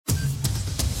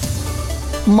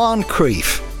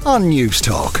Moncrief on News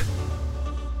Talk.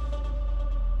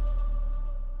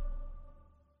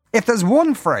 If there's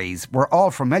one phrase we're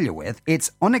all familiar with,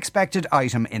 it's unexpected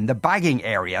item in the bagging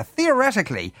area.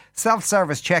 Theoretically,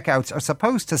 self-service checkouts are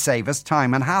supposed to save us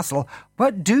time and hassle,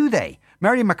 but do they?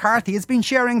 Mary McCarthy has been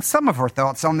sharing some of her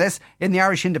thoughts on this in the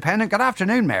Irish Independent. Good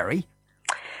afternoon, Mary.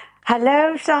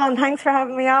 Hello, Sean. Thanks for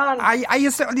having me on.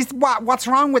 What's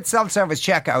wrong with self-service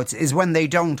checkouts is when they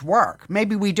don't work.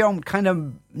 Maybe we don't kind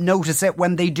of notice it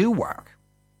when they do work.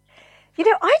 You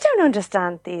know, I don't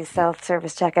understand these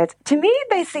self-service checkouts. To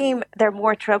me, they're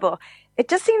more trouble. It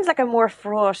just seems like a more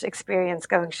fraught experience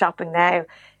going shopping now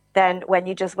than when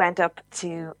you just went up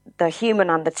to the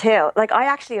human on the till. Like, I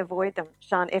actually avoid them,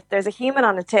 Sean. If there's a human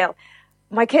on the till,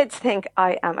 my kids think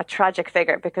I am a tragic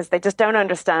figure because they just don't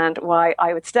understand why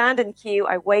I would stand in queue.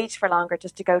 I wait for longer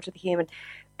just to go to the human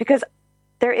because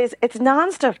it's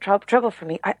non-stop trouble for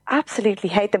me. I absolutely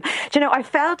hate them. Do you know, I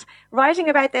felt, writing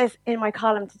about this in my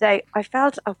column today, I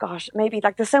felt, oh gosh, maybe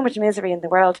like there's so much misery in the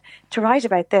world to write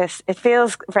about this. It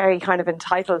feels very kind of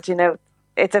entitled, you know.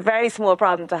 It's a very small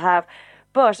problem to have.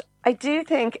 But I do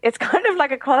think it's kind of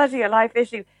like a quality of life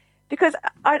issue. Because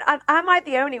am I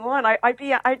the only one? I'd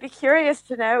be curious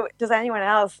to know, does anyone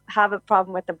else have a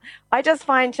problem with them? I just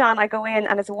find, Sean, I go in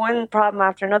and it's one problem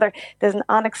after another. There's an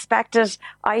unexpected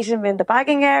item in the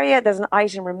bagging area. There's an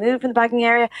item removed from the bagging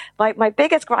area. My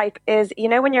biggest gripe is, you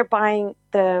know, when you're buying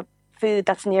the food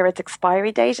that's near its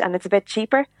expiry date and it's a bit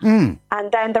cheaper, and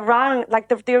then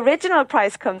the original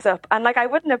price comes up, and like I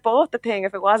wouldn't have bought the thing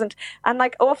if it wasn't. And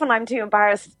like often I'm too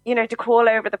embarrassed, you know, to call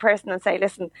over the person and say,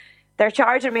 listen, they're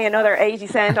charging me another 80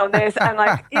 cents on this. And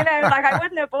like, you know, like I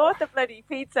wouldn't have bought the bloody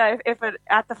pizza if it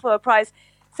at the full price.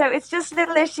 So it's just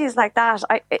little issues like that.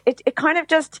 It kind of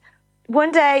just,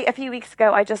 one day, a few weeks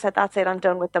ago, I just said, that's it, I'm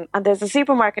done with them. And there's a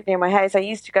supermarket near my house I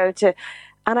used to go to,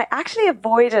 and I actually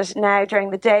avoid it now during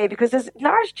the day because there's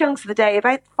large chunks of the day,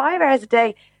 about 5 hours a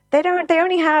day. They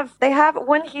have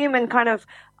one human kind of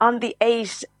on the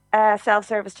 8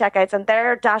 self-service checkouts, and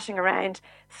they're dashing around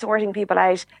sorting people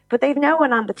out, but they've no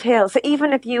one on the till. So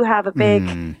even if you have a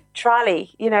big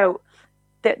trolley, you know,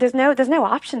 there's no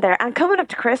option there. And coming up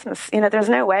to Christmas, you know, there's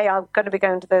no way I'm going to be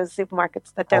going to those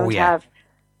supermarkets that don't have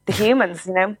the humans,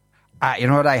 you know. You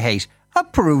know what I hate?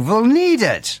 Approval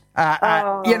needed.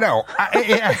 You know,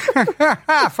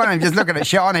 fun. I'm just looking at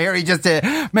Sean here. He just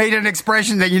made an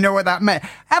expression that you know what that meant.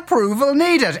 Approval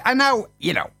needed. And now,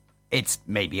 you know, it's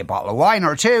maybe a bottle of wine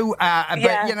or two,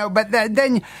 but you know, but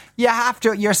then you have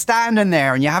to. You're standing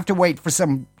there and you have to wait for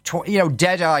some,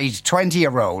 dead-eyed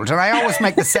 20-year-old. And I always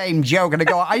make the same joke, and I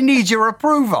go, "I need your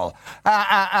approval,"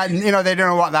 and you know they don't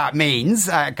know what that means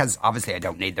because obviously I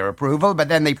don't need their approval. But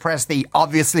then they press the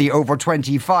obviously over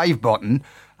 25 button.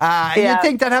 You'd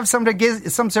think they'd have some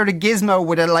sort of gizmo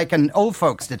with like an old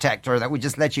folks detector that would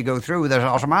just let you go through with it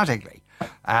automatically.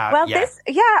 I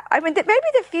mean, maybe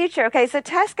the future. Okay, so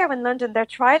Tesco in London, they're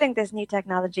trialling this new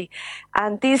technology,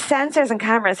 and these sensors and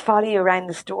cameras follow you around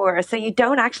the store, so you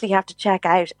don't actually have to check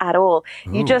out at all.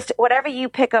 Ooh. You just, whatever you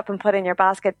pick up and put in your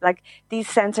basket, like these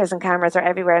sensors and cameras are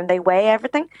everywhere, and they weigh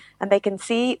everything, and they can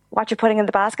see what you're putting in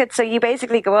the basket. So you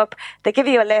basically go up, they give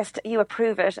you a list, you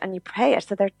approve it, and you pay it.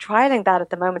 So they're trialling that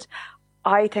at the moment.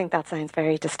 I think that sounds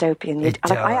very dystopian.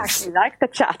 I actually like the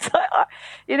chats.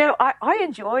 You know, I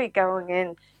enjoy going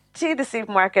in to the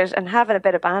supermarket and having a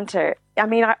bit of banter. I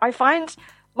mean, I find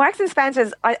Marks and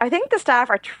Spencer's, I think the staff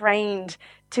are trained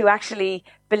to actually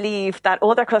believe that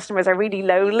all their customers are really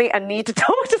lonely and need to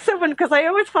talk to someone, because I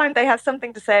always find they have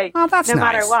something to say, no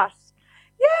matter what.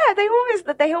 Yeah,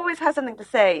 they always have something to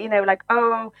say, you know, like,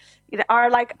 oh, you know,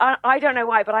 or like, I don't know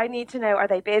why, but I need to know, are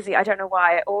they busy? I don't know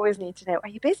why. I always need to know, are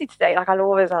you busy today? Like, I'll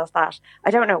always ask that.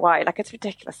 I don't know why. Like, it's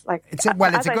ridiculous. Like, it's a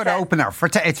good opener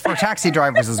it's for taxi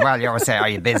drivers as well. You always say, are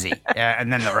you busy?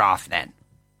 And then they're off then.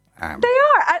 They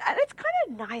are, and it's kind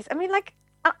of nice. I mean, like,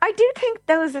 I do think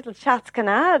those little chats can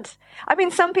add. I mean,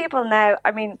 some people now,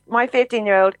 I mean, my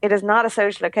 15-year-old, it is not a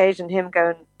social occasion, him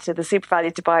going to the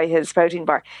SuperValu to buy his protein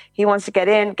bar. He wants to get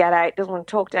in, get out, doesn't want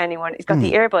to talk to anyone. He's got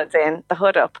the earbuds in, the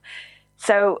hood up.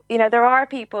 So, you know, there are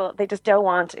people, they just don't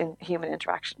want human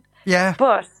interaction. Yeah.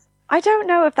 But I don't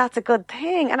know if that's a good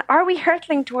thing. And are we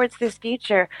hurtling towards this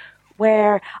future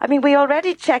where, I mean, we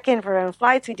already check in for our own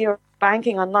flights, we do our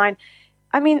banking online.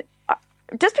 I mean,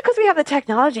 just because we have the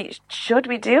technology, should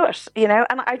we do it? You know,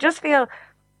 and I just feel,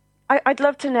 I'd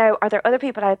love to know, are there other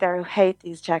people out there who hate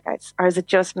these checkouts, or is it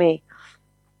just me?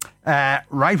 Right,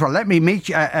 well, let me read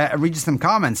you some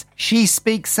comments. She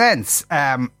Speaks Sense,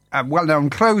 a well-known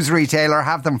clothes retailer,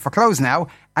 have them for clothes now,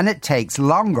 and it takes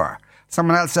longer.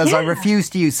 Someone else says, I refuse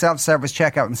to use self-service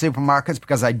checkout in supermarkets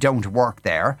because I don't work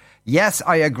there. Yes,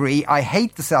 I agree. I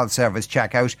hate the self-service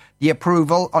checkout, the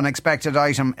approval, unexpected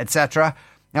item, etc.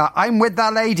 Now, I'm with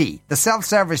that lady. The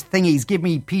self-service thingies give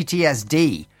me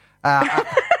PTSD.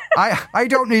 I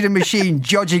don't need a machine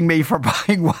judging me for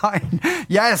buying wine.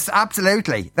 Yes,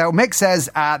 absolutely. Though Mick says,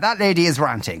 that lady is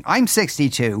ranting. I'm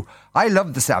 62. I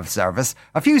love the self-service.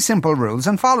 A few simple rules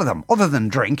and follow them. Other than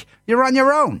drink, you're on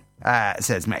your own,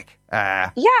 says Mick.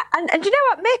 And you know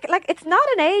what, Mick? Like, it's not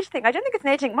an age thing. I don't think it's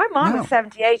an age thing. My mom is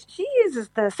 78. She uses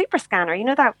the super scanner. You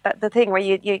know that the thing where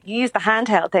you use the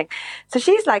handheld thing. So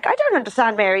she's like, I don't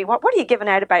understand, Mary. What are you giving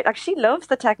out about? Like, she loves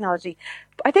the technology.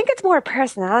 I think it's more a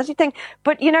personality thing.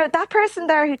 But you know, that person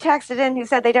there who texted in who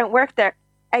said they don't work there.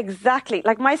 Exactly.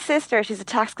 Like my sister, she's a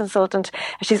tax consultant.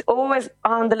 She's always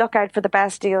on the lookout for the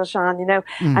best deal, Sean, you know.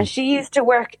 And she used to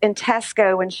work in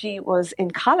Tesco when she was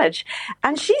in college.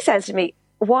 And she says to me,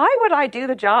 why would I do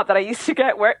the job that I used to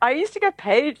get work? I used to get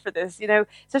paid for this, you know.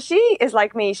 So she is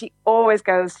like me. She always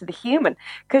goes to the human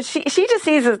because she just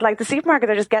sees it like the supermarket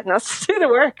are just getting us to do the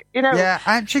work, you know. Yeah,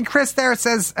 actually, Chris there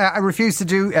says, I refuse to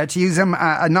use them.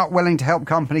 I'm not willing to help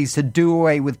companies to do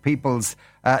away with people's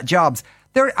jobs.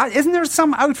 Isn't there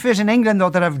some outfit in England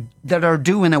though that are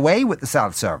doing away with the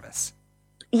self-service?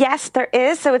 Yes, there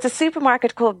is. So it's a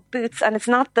supermarket called Boots, and it's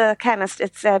not the chemist.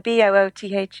 It's Boothes,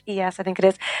 I think it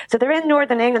is. So they're in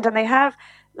Northern England, and they have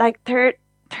like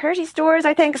 30 stores,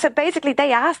 I think. So basically,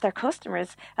 they asked their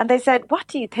customers, and they said, "What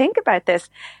do you think about this?"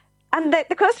 And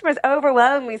the customers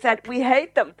overwhelmingly said, "We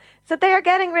hate them." So they are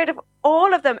getting rid of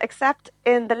all of them, except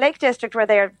in the Lake District, where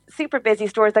they are super busy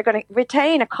stores. They're going to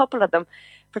retain a couple of them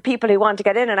for people who want to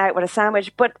get in and out with a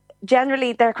sandwich. But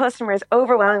generally, their customers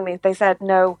overwhelmingly, they said,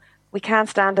 "No, we can't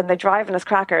stand them. They're driving us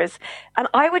crackers." And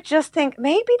I would just think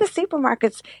maybe the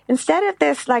supermarkets, instead of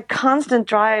this like constant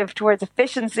drive towards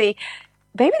efficiency,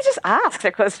 maybe just ask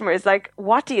their customers, like,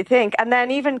 what do you think? And then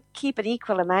even keep an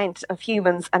equal amount of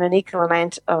humans and an equal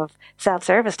amount of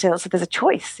self-service tills so there's a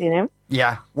choice, you know?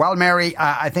 Yeah. Well, Mary,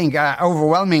 I think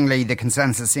overwhelmingly the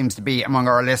consensus seems to be among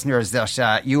our listeners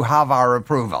that you have our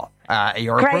approval.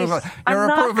 Your approval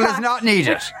is not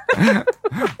needed.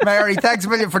 Mary, thanks a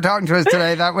million for talking to us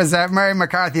today. That was Mary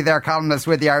McCarthy there, columnist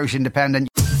with the Irish Independent.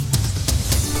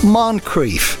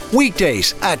 Moncrief,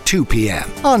 weekdays at 2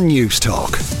 p.m. on News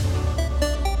Talk.